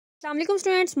अस्सलाम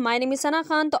students, my name is Sana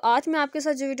Khan. तो आज मैं आपके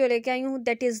साथ जो वीडियो लेके आई हूँ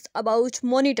that is about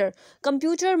monitor,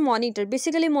 computer monitor.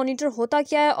 Basically monitor होता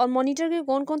क्या है और मॉनिटर के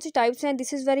कौन कौन सी टाइप्स हैं।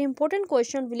 This is very important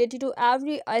question related to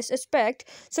every aspect.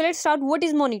 So let's start. What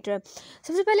is monitor?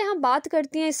 सबसे पहले हम बात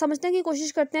करते हैं, समझने की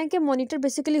कोशिश करते हैं कि मॉनिटर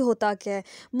बेसिकली होता क्या है।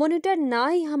 मॉनिटर ना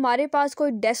ही हमारे पास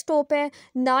कोई डेस्कटॉप है,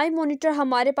 ना ही मॉनिटर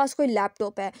हमारे पास कोई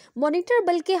लैपटॉप है। मॉनिटर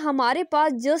बल्कि हमारे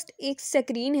पास जस्ट एक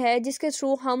स्क्रीन है जिसके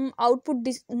थ्रू हम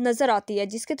आउटपुट नज़र आती है,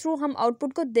 जिसके थ्रू हम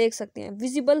आउटपुट को देख सकते हैं।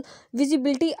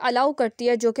 विजिबिलिटी अलाउ करती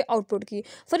है जो कि आउटपुट की।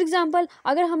 फॉर एग्जांपल,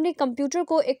 अगर हमने कंप्यूटर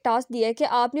को एक टास्क दिया है कि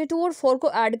आपने 2 और 4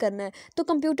 को ऐड करना है, तो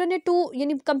कंप्यूटर ने 2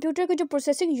 यानी कंप्यूटर की जो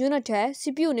प्रोसेसिंग यूनिट है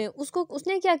सीपीयू ने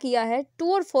उसने क्या किया है,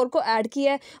 2 और 4 को ऐड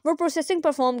किया है, वो प्रोसेसिंग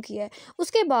परफॉर्म किया है।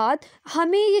 उसके बाद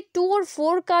हमें ये 2 और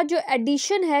 4 का जो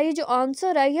एडिशन है, ये जो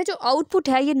आंसर है, ये जो आउटपुट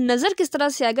है, ये नज़र किस तरह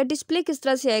से आएगा, डिस्प्ले किस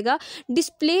तरह से आएगा।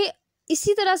 डिस्प्ले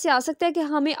इसी तरह से आ सकता है कि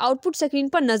हमें आउटपुट स्क्रीन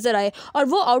पर नजर आए, और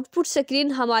वो आउटपुट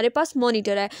स्क्रीन हमारे पास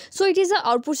मॉनिटर है। So it is a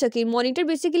output screen. Monitor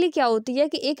basically क्या होती है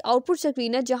कि एक आउटपुट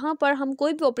स्क्रीन है जहां पर हम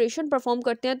कोई भी ऑपरेशन परफॉर्म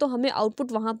करते हैं तो हमें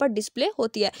आउटपुट वहां पर डिस्प्ले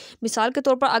होती है। मिसाल के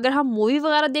तौर पर अगर हम मूवी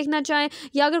वगैरह देखना चाहें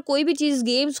या अगर कोई भी चीज़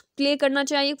गेम्स प्ले करना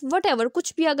चाहें, वट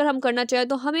कुछ भी अगर हम करना चाहें,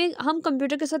 तो हम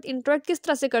कंप्यूटर के साथ इंटरेक्ट किस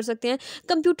तरह से कर सकते हैं,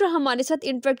 कंप्यूटर हमारे साथ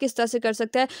इंटरेक्ट किस तरह से कर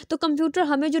सकता है। तो कंप्यूटर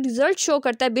हमें जो रिजल्ट शो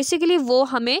करता है बेसिकली वो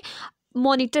हमें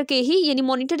मॉनिटर के ही, यानी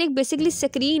मॉनिटर एक बेसिकली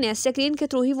स्क्रीन है, स्क्रीन के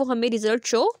थ्रू ही वो हमें रिजल्ट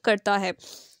शो करता है।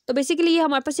 तो बेसिकली ये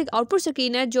हमारे पास एक आउटपुट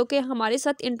स्क्रीन है जो कि हमारे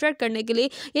साथ इंटरेक्ट करने के लिए,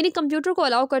 यानी कंप्यूटर को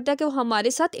अलाउ करता है कि वो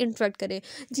हमारे साथ इंटरेक्ट करे।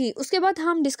 जी, उसके बाद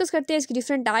हम डिस्कस करते हैं इसकी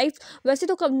डिफरेंट टाइप्स। वैसे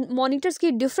तो मॉनिटर्स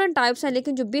की डिफरेंट टाइप्स हैं,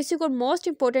 लेकिन जो बेसिक और मोस्ट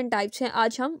इंपॉर्टेंट टाइप्स हैं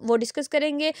आज हम वो डिस्कस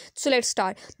करेंगे। So let's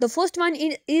start. The first one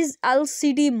is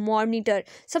LCD monitor.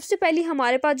 सबसे पहली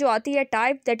हमारे पास जो आती है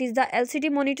type, that is the LCD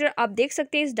monitor. आप देख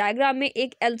सकते हैं इस डायग्राम में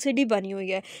एक एलसीडी बनी हुई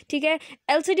है, ठीक है।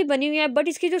 एलसीडी बनी हुई है, बट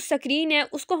इसकी जो स्क्रीन है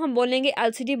उसको हम बोलेंगे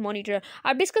एलसीडी मॉनिटर।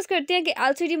 आप डिस्कस करते हैं कि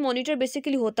एलसीडी मॉनिटर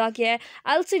बेसिकली होता क्या है।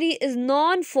 LCD is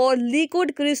non for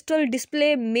liquid crystal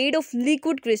display made of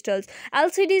liquid crystals.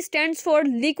 LCD stands for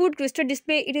liquid crystal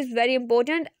display. It is very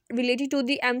important related to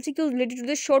the MCQs, related to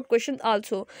the short question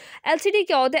also। LCD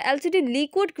क्या होता है? LCD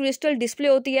liquid crystal display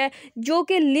होती है जो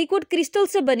कि liquid crystal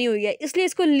से बनी हुई है, इसलिए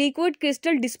इसको लिक्विड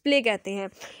क्रिस्टल डिस्प्ले कहते हैं।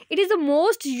 It is the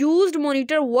most used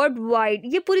monitor world wide.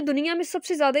 ये पूरी दुनिया में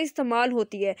सबसे ज़्यादा इस्तेमाल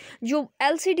होती है। जो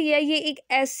LCD है ये एक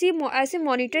ऐसे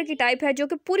मॉनिटर की टाइप है जो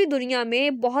कि पूरी दुनिया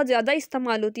में बहुत ज़्यादा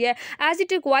इस्तेमाल होती है। As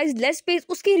it requires less space.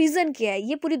 उसकी रीज़न क्या है?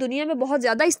 ये पूरी दुनिया में बहुत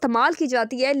ज़्यादा इस्तेमाल की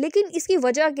जाती है, लेकिन इसकी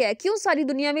वजह क्या है, क्यों सारी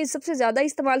दुनिया में सबसे ज़्यादा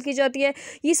इस्तेमाल की जाती है,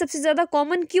 ये सबसे ज़्यादा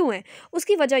कॉमन क्यों है?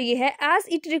 उसकी वजह ये है as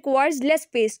it requires less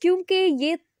space, क्योंकि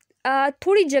ये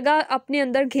थोड़ी जगह अपने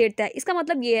अंदर घेरता है। इसका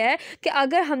मतलब ये है कि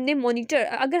अगर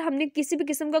हमने किसी भी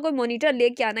किस्म का कोई मॉनिटर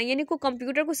लेके आना है, यानी कोई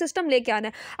कंप्यूटर को सिस्टम लेके आना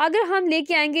है, अगर हम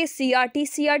लेके आएंगे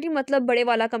CRT मतलब बड़े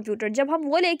वाला कंप्यूटर, जब हम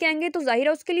वो लेके आएंगे तो जाहिर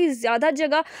है उसके लिए ज़्यादा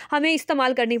जगह हमें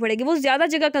इस्तेमाल करनी पड़ेगी, वो ज़्यादा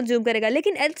जगह कंज्यूम करेगा।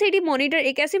 लेकिन LCD मॉनिटर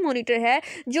एक ऐसी मॉनिटर है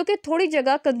जो कि थोड़ी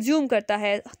जगह कंज्यूम करता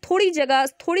है,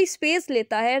 थोड़ी स्पेस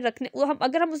लेता है रखने।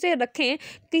 अगर हम उसे रखें,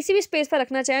 किसी भी स्पेस पर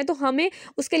रखना चाहें, तो हमें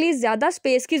उसके लिए ज़्यादा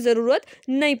स्पेस की ज़रूरत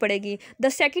नहीं पड़ेगी। The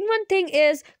second one thing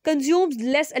is consumes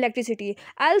less electricity।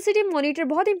 LCD monitor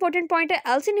बहुत इंपॉर्टेंट पॉइंट है।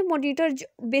 LCD मॉनिटर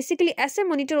बेसिकली ऐसे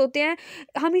मॉनिटर होते हैं,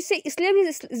 हम इसे इसलिए भी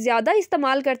ज़्यादा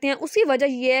इस्तेमाल करते हैं, उसकी वजह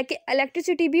यह है कि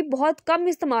इलेक्ट्रिसिटी भी बहुत कम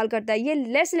इस्तेमाल करता है। ये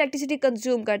लेस इलेक्ट्रिसिटी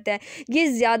कंज्यूम करता है, ये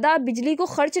ज़्यादा बिजली को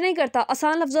खर्च नहीं करता।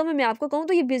 आसान लफ्ज़ों में मैं आपको कहूँ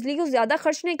तो ये बिजली को ज़्यादा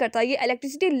खर्च नहीं करता, ये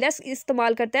इलेक्ट्रिसिटी लेस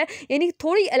इस्तेमाल करता है, यानी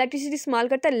थोड़ी इलेक्ट्रिसिटी इस्तेमाल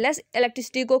करता है, लेस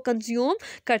इलेक्ट्रिसिटी को कंज्यूम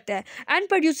करता है। And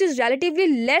produces relatively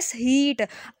less heat.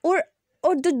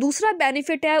 और जो दूसरा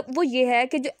बेनिफिट है वो ये है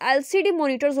कि जो LCD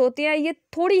मॉनिटर्स होते हैं ये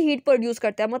थोड़ी हीट प्रोड्यूस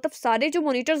करता है। मतलब सारे जो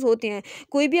मॉनिटर्स होते हैं,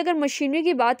 कोई भी अगर मशीनरी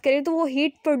की बात करें तो वो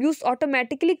हीट प्रोड्यूस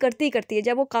ऑटोमेटिकली करती है।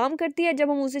 जब वो काम करती है, जब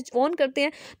हम उसे ऑन करते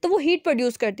हैं तो वो हीट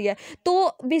प्रोड्यूस करती है।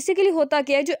 तो बेसिकली होता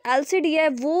क्या है, जो LCD है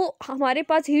वो हमारे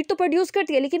पास हीट तो प्रोड्यूस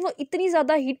करती है, लेकिन वो इतनी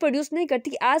ज़्यादा हीट प्रोड्यूस नहीं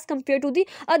करती as compare to the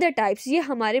other types. ये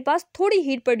हमारे पास थोड़ी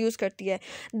हीट प्रोड्यूस करती है।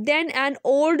 Then an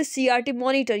old CRT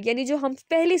monitor, यानी जो हम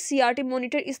पहले CRT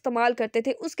मॉनिटर इस्तेमाल करते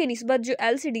थे उसके निस्बत जो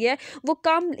LCD है वो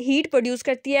कम हीट प्रोड्यूस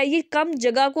करती है, ये कम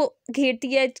जगह को घेरती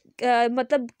है,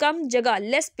 मतलब कम जगह,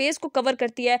 लेस स्पेस को कवर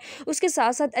करती है। उसके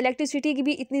साथ साथ इलेक्ट्रिसिटी की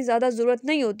भी इतनी ज़्यादा ज़रूरत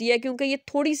नहीं होती है, क्योंकि ये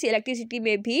थोड़ी सी इलेक्ट्रिसिटी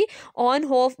में भी ऑन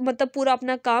ऑफ मतलब पूरा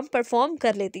अपना काम परफॉर्म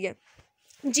कर लेती है।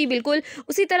 जी बिल्कुल।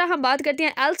 उसी तरह हम बात करते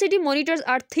हैं LCD monitors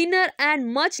are thinner and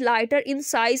much lighter in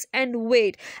size and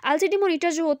wait. LCD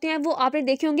monitor जो होते हैं वो आपने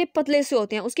देखे होंगे पतले से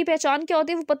होते हैं, उसकी पहचान क्या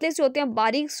होती है, वो पतले से होते हैं,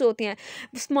 बारीक से होते हैं,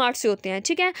 स्मार्ट से होते हैं,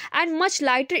 ठीक है। And much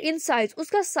lighter in size,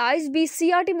 उसका साइज भी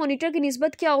सीआरटी मॉनिटर की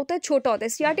निस्बत क्या होता है, छोटा होता है।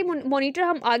 सीआरटी मॉनिटर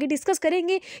हम आगे डिस्कस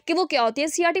करेंगे कि वो क्या होती है।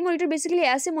 सीआरटी मॉनिटर बेसिकली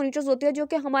ऐसे मॉनिटर्स होते हैं जो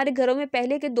कि हमारे घरों में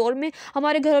पहले के दौर में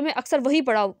हमारे घरों में अक्सर वही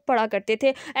पढ़ा पढ़ा करते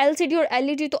थे। एलसीडी और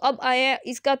एलईडी तो अब आए हैं,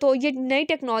 इसका तो ये नई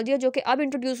टेक्नोलॉजी है जो कि अब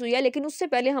इंट्रोड्यूस हुई है, लेकिन उससे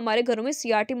पहले हमारे घरों में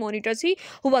सीआरटी मॉनिटर्स ही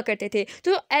हुआ करते थे।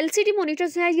 तो एलसीडी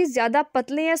मॉनिटर्स हैं ये ज़्यादा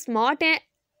पतले हैं, स्मार्ट हैं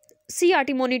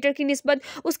सीआरटी मॉनिटर की निस्बत।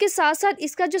 उसके साथ साथ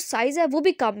इसका जो साइज़ है वो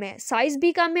भी कम है, साइज़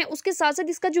भी कम है। उसके साथ साथ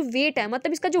इसका जो वेट है,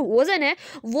 मतलब इसका जो वजन है,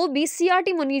 वो भी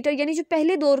सीआरटी मॉनिटर यानी जो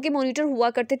पहले दौर के मॉनिटर हुआ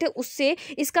करते थे उससे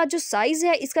इसका जो साइज़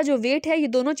है, इसका जो वेट है, ये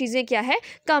दोनों चीज़ें क्या है,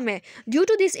 कम है। Due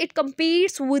to this it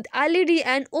competes with LED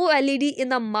and OLED in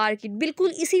the market.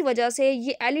 बिल्कुल इसी वजह से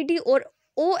ये एलईडी और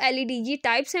ओएलईडी ये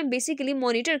टाइप्स हैं बेसिकली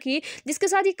मॉनिटर की, जिसके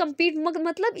साथ ये कम्पीट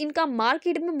मतलब इनका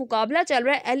मार्केट में मुकाबला चल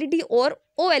रहा है एलईडी और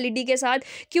ओएलईडी के साथ,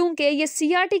 क्योंकि ये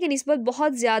सीआरटी की निस्बत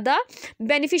बहुत ज़्यादा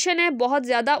बेनिफिशियल है, बहुत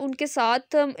ज़्यादा उनके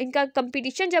साथ इनका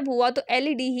कंपटीशन जब हुआ तो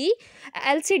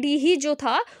एलसीडी ही जो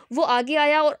था वो आगे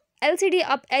आया, और एलसीडी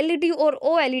अब एलईडी और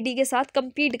ओएलईडी के साथ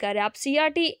compete कर रहा है। अब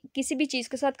सीआरटी किसी भी चीज़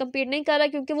के साथ compete नहीं कर रहा,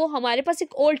 क्योंकि वो हमारे पास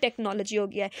एक ओल्ड टेक्नोलॉजी हो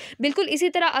गया है। बिल्कुल इसी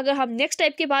तरह अगर हम नेक्स्ट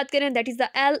टाइप की बात करें, that is the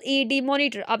LED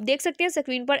monitor. आप देख सकते हैं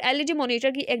स्क्रीन पर एलईडी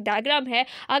मॉनिटर की एक डायग्राम है।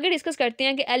 आगे डिस्कस करते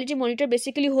हैं कि एलईडी मॉनिटर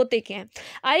बेसिकली होते क्या हैं।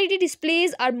 LED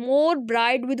displays are more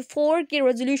bright with 4K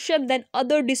resolution then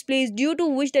other displays, due to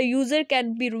which the user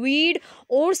can be read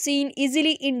और scene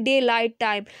easily in day light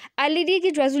time. LED की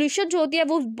रेजोल्यूशन जो होती है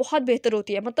वो बहुत बेहतर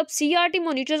होती है, मतलब सीआरटी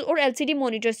मॉनिटर्स और एलसीडी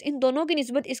मॉनिटर्स इन दोनों की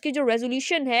निस्बत इसकी जो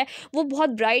रेजोल्यूशन है वो बहुत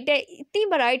ब्राइट है। इतनी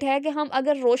ब्राइट है कि हम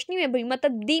अगर रोशनी में भी,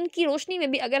 मतलब दिन की रोशनी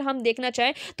में भी अगर हम देखना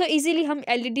चाहें तो इजीली हम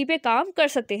एलईडी पे काम कर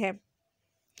सकते हैं।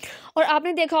 और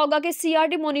आपने देखा होगा कि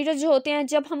सीआरटी मॉनिटर्स जो होते हैं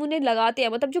जब हम उन्हें लगाते हैं,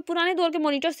 मतलब जो पुराने दौर के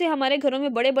मॉनिटर्स थे, हमारे घरों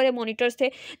में बड़े बड़े मॉनिटर्स थे,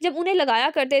 जब उन्हें लगाया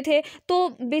करते थे तो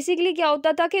बेसिकली क्या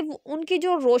होता था कि उनकी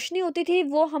जो रोशनी होती थी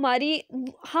वो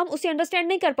हम उसे अंडरस्टैंड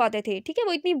नहीं कर पाते थे, ठीक है।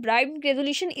 वो इतनी ब्राइट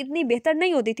रेजोल्यूशन इतनी बेहतर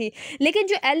नहीं होती थी। लेकिन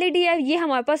जो एलईडी है ये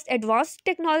हमारे पास एडवांस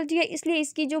टेक्नोलॉजी है, इसलिए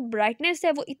इसकी जो ब्राइटनेस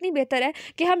है वो इतनी बेहतर है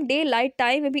कि हम डे लाइट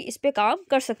टाइम में भी इस पर काम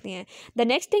कर सकते हैं। The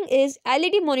next thing is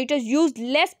LED monitors use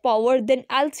less power then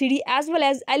LCD as well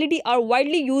as LED are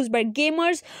widely used by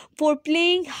gamers for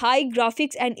playing high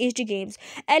graphics and HD games.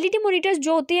 LED monitors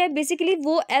जो होते हैं बेसिकली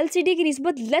वो LCD की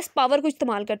निस्बत less power को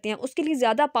इस्तेमाल करते हैं, उसके लिए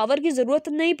ज़्यादा पावर की ज़रूरत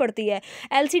नहीं पड़ती है।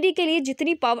 LCD के लिए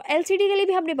जितनी पावर, LCD के लिए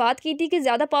भी हमने बात की थी कि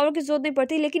ज़्यादा पावर की ज़रूरत नहीं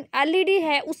पड़ती, लेकिन LED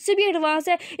है उससे भी एडवांस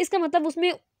है। इसका मतलब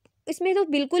इसमें तो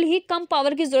बिल्कुल ही कम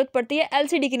पावर की ज़रूरत पड़ती है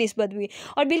एलसीडी की निस्बत भी।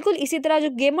 और बिल्कुल इसी तरह जो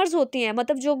गेमर्स होते हैं,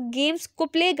 मतलब जो गेम्स को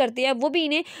प्ले करते हैं, वो भी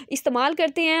इन्हें इस्तेमाल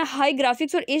करते हैं। हाई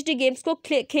ग्राफिक्स और एचडी गेम्स को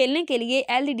खेलने के लिए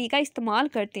एलईडी का इस्तेमाल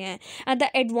करते हैं। And the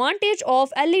advantage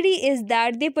of LED is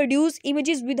that they produce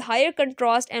images with higher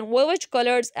contrast and vibrant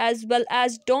colours as well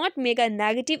as don't make a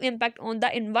negative impact on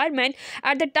the environment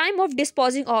at the time of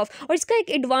disposing of. और इसका एक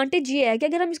advantage ये है कि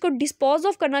अगर हम इसको dispose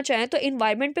of करना चाहें तो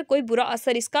एनवायरनमेंट पर कोई बुरा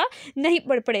असर इसका नहीं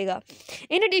पड़ेगा।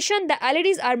 In addition, the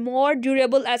LEDs are more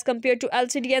durable as compared to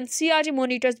LCD and CRT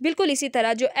monitors. बिल्कुल इसी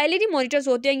तरह जो LED monitors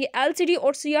होते हैं ये LCD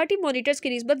और CRT monitors की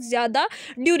निस्बत ज़्यादा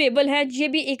ड्यूरेबल है, ये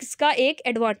भी इसका एक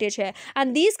एडवांटेज है।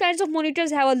 And these kinds of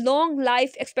monitors have a long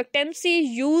life expectancy,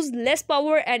 use less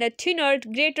power and a thinner,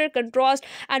 greater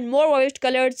contrast and more vivid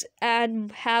colors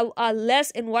and have a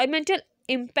less environmental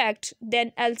impact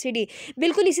than LCD.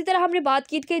 बिल्कुल इसी तरह हमने बात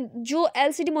की कि जो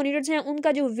LCD monitors हैं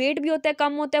उनका जो वेट भी होता है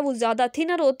कम होता है, वो ज़्यादा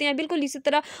थिनर होते हैं। बिल्कुल इसी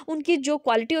तरह उनकी जो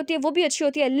क्वालिटी होती है वो भी अच्छी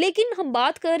होती है। लेकिन हम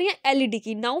बात कर रहे हैं एलईडी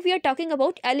की। Now we are talking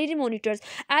about LED monitors.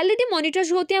 LED monitors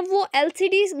जो होते हैं वो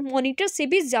एलसीडी मॉनिटर्स से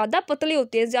भी ज़्यादा पतले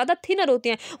होते हैं, ज़्यादा थिनर होते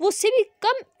हैं, वो उससे भी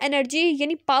कम एनर्जी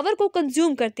यानी पावर को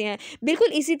कंज्यूम करते हैं।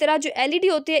 बिल्कुल इसी तरह जो एलईडी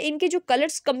होते हैं इनके जो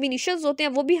कलर्स कम्बिनेशंस होते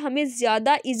हैं वो भी हमें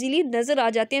ज़्यादा इजीली नज़र आ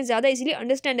जाते हैं, ज़्यादा इजीली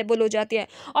अंडरस्टैंडेबल हो जाते हैं।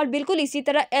 और बिल्कुल इसी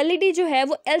तरह एलईडी जो है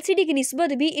वो एलसीडी की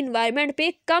निस्बत भी इन्वायरमेंट पे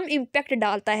कम इम्पैक्ट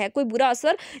डालता है, कोई बुरा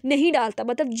असर नहीं डालता।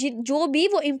 मतलब जो भी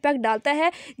वो इम्पैक्ट डालता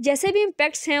है, जैसे भी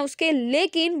इम्पैक्ट्स हैं उसके,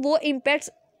 लेकिन वो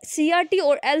इम्पैक्ट्स सीआरटी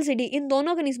और एलसीडी इन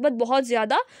दोनों की निस्बत बहुत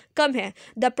ज़्यादा कम है।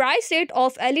 The price rate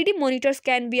of LED monitors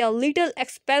can be a little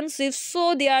expensive,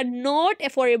 so they are not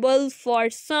affordable for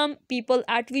some people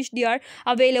at which they are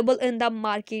available in the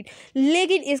market.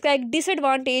 लेकिन इसका एक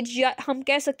डिसएडवांटेज या हम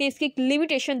कह सकते हैं इसकी एक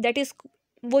लिमिटेशन दैट इज़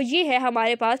वो ये है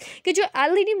हमारे पास कि जो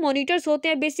एलईडी मॉनिटर्स होते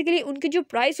हैं बेसिकली उनकी जो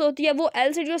प्राइस होती है वो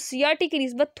एलसीडी और सीआरटी की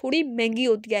निस्बत थोड़ी महंगी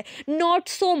होती है। नॉट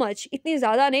सो मच, इतनी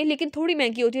ज़्यादा नहीं, लेकिन थोड़ी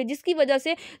महंगी होती है, जिसकी वजह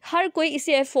से हर कोई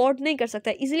इसे अफोर्ड नहीं कर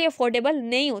सकता, इजीली अफोर्डेबल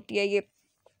नहीं होती है ये।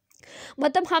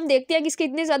 मतलब हम देखते हैं कि इसके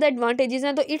इतने ज़्यादा एडवांटेजेस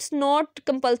हैं, तो इट्स नॉट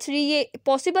कंपलसरी, ये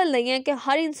पॉसिबल नहीं है कि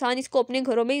हर इंसान इसको अपने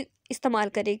घरों में इस्तेमाल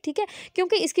करे, ठीक है,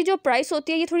 क्योंकि इसकी जो प्राइस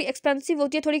होती है ये थोड़ी एक्सपेंसिव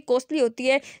होती है, थोड़ी कॉस्टली होती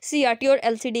है CRT और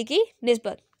LCD की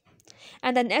निस्बत।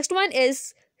 And the next one is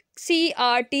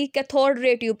CRT cathode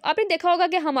ray tube. आपने देखा होगा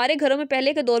कि हमारे घरों में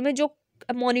पहले के दौर में जो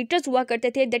मॉनिटर्स हुआ करते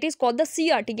थे, that is called the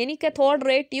CRT, यानी कैथोड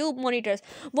रे ट्यूब मॉनिटर्स।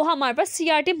 वो हमारे पास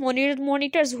CRT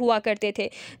मॉनिटर्स हुआ करते थे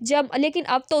जब, लेकिन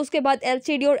अब तो उसके बाद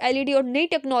LCD और LED और नई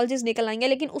टेक्नोलॉजीज निकल आएंगे,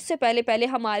 लेकिन उससे पहले पहले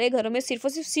हमारे घरों में सिर्फ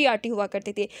और सिर्फ CRT हुआ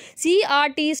करते थे।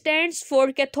 CRT stands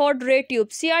for cathode ray tube.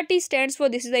 CRT stands for,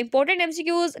 this is the important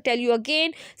MCQs, tell you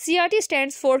again, CRT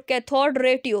stands for cathode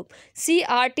ray tube.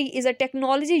 CRT is a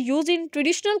technology used in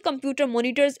traditional computer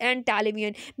monitors and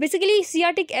television। Basically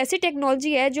CRT एक ऐसी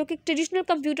technology है जो कि traditional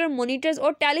computer monitors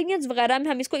और television वगैरह में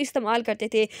हम इसको इस्तेमाल करते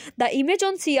थे। The image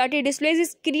on CRT displays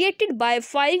is created by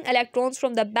firing electrons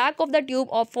from the back of the tube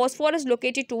of phosphorus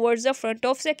located towards the front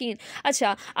of screen.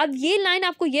 अच्छा, अब ये लाइन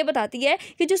आपको ये बताती है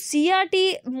कि जो CRT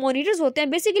मॉनिटर्स होते हैं,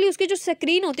 बेसिकली उसकी जो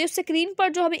स्क्रीन होती है, उस स्क्रीन पर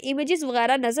जो हमें इमेजेस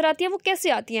वगैरह नजर आती हैं वो कैसे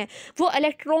आती हैं, वो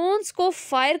इलेक्ट्रॉन्स को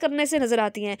फायर करने से नजर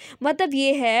आती हैं। मतलब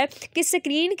ये है कि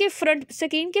स्क्रीन के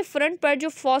फ्रंट पर जो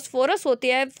फॉस्फोरस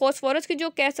होते हैं, फॉस्फोरस की जो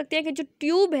कह सकते हैं कि जो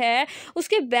ट्यूब है,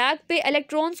 उसके बैक पे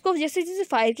इलेक्ट्रॉन्स को जैसे जैसे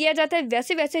फायर किया जाता है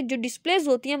वैसे वैसे जो डिस्प्लेज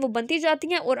होती हैं वो बनती जाती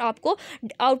हैं और आपको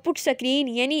आउटपुट स्क्रीन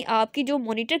यानी आपकी जो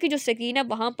मॉनिटर की जो स्क्रीन है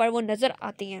वहाँ पर वो नज़र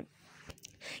आती हैं।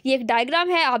 ये एक डायग्राम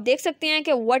है, आप देख सकते हैं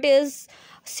कि what is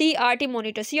CRT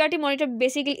monitor. CRT monitor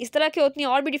basically इस तरह के होती हैं,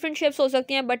 और भी डिफरेंट शेप्स हो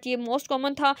सकती हैं, बट ये मोस्ट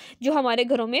कॉमन था जो हमारे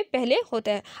घरों में पहले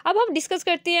होता है। अब हम डिस्कस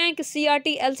करते हैं कि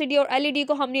CRT, LCD और LED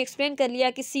को हमने एक्सप्लेन कर लिया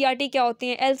कि CRT क्या होती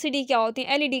हैं, LCD क्या होती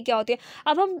हैं, LED क्या होती है।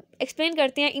 अब हम एक्सप्लेन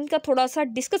करते हैं इनका, थोड़ा सा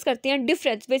डिस्कस करते हैं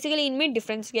डिफरेंस, बेसिकली इनमें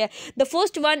डिफरेंस क्या है। The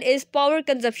first one is power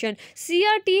consumption.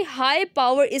 CRT high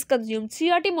power is consumed.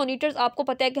 CRT monitors आपको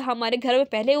पता है कि हमारे घर में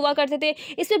पहले हुआ करते थे,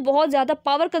 इसमें बहुत ज़्यादा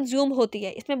पावर कंज्यूम होती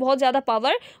है, इसमें बहुत ज़्यादा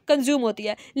पावर कंज्यूम होती है।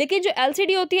 लेकिन जो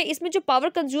LCD होती है इसमें जो पावर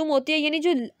कंज्यूम होती है यानी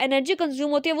जो एनर्जी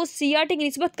कंज्यूम होती है वो CRT की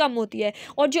निस्बत कम होती है,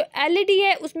 और जो LED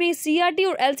है उसमें CRT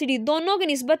और LCD दोनों की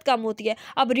निस्बत कम होती है।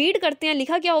 अब रीड करते हैं,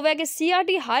 लिखा क्या हुआ है कि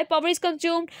CRT high power is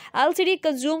consumed, LCD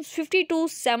consumes 50 to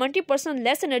 70%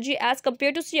 less energy as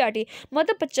compare to CRT।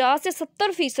 मतलब 50 से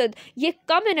 70% ये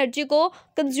कम एनर्जी को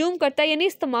कंज्यूम करता है यानी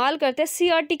इस्तेमाल करता है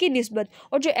CRT की निस्बत,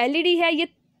 और जो LED है ये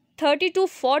 30 to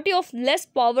 40 of less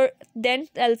power then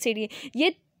LCD,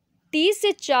 ये 30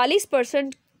 से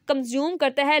 40% कंज्यूम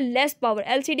करता है लेस पावर,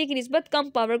 LCD की निस्बत कम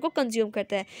पावर को कंज्यूम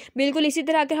करता है। बिल्कुल इसी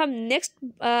तरह अगर हम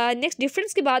नेक्स्ट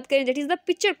डिफरेंस की बात करें, that is the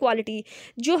picture quality.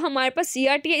 जो हमारे पास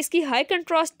CRT है इसकी हाई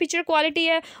कंट्रास्ट पिक्चर क्वालिटी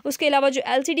है, उसके अलावा जो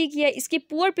LCD की है इसकी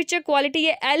पुअर पिक्चर क्वालिटी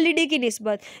है LED की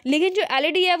निस्बत, लेकिन जो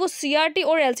LED है वो CRT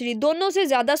और LCD दोनों से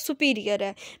ज़्यादा सुपीरियर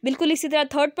है। बिल्कुल इसी तरह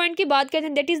थर्ड पॉइंट की बात करते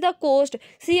हैं, that is the cost.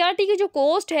 CRT की जो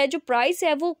कॉस्ट है, जो प्राइस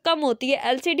है वो कम होती है,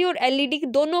 LCD और LED की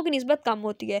दोनों की निस्बत कम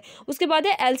होती है। उसके बाद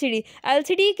है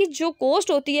LCD की जो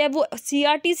कॉस्ट होती है वो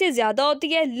CRT से ज़्यादा होती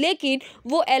है, लेकिन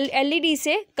वो LED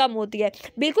से कम होती है।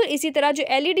 बिल्कुल इसी तरह जो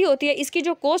LED होती है इसकी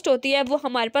जो कॉस्ट होती है वो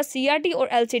हमारे पास CRT और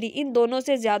LCD इन दोनों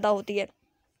से ज़्यादा होती है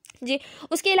जी।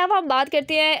 उसके अलावा हम बात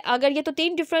करते हैं, अगर ये तो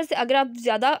तीन डिफरेंस, अगर आप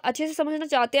ज़्यादा अच्छे से समझना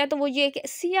चाहते हैं तो वो ये कि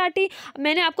CRT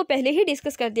मैंने आपको पहले ही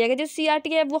डिस्कस कर दिया कि जो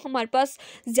CRT है वो हमारे पास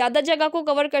ज़्यादा जगह को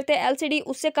कवर करते हैं, LCD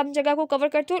उससे कम जगह को कवर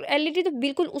करते हैं, और LED तो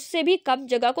बिल्कुल उससे भी कम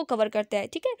जगह को कवर करता है,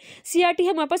 ठीक है। CRT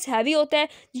हमारे पास हैवी होता है,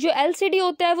 जो LCD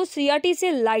होता है वो CRT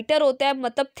से लाइटर होता है,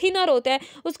 मतलब थिनर होता है।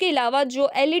 उसके अलावा जो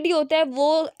LED होता है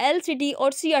वो LCD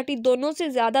और CRT दोनों से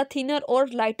ज़्यादा थिनर और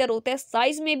लाइटर होता है,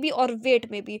 साइज़ में भी और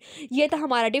वेट में भी। ये था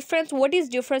हमारा what is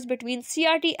difference between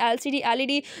CRT, LCD,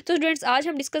 LED। तो स्टूडेंट्स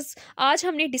आज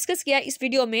हमने डिस्कस किया इस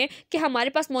वीडियो में कि हमारे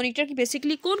पास मॉनिटर की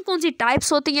बेसिकली कौन कौन सी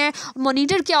टाइप्स होती हैं,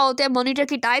 मॉनिटर क्या होता है, मॉनिटर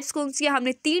की टाइप्स कौन सी है।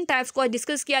 हमने तीन टाइप्स को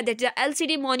डिस्कस किया, that is the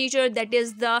LCD monitor, that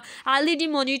is the LED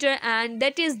monitor and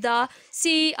that is the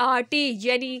CRT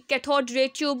यानी कैथोड रे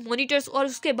ट्यूब मॉनिटर्स, और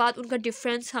उसके बाद उनका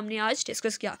डिफरेंस हमने आज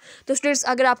डिस्कस किया। तो स्टूडेंट्स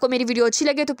अगर आपको मेरी वीडियो अच्छी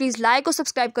लगे तो प्लीज़ लाइक और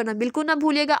सब्सक्राइब करना बिल्कुल ना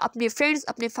भूलिएगा, अपने फ्रेंड्स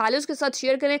अपने फॉलोअर्स के साथ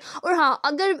शेयर करें, और हाँ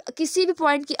अगर किसी भी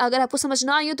पॉइंट की अगर आपको समझ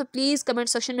ना आई हो तो प्लीज़ कमेंट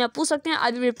सेक्शन में आप पूछ सकते हैं,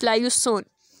 I will reply you soon.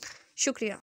 शुक्रिया।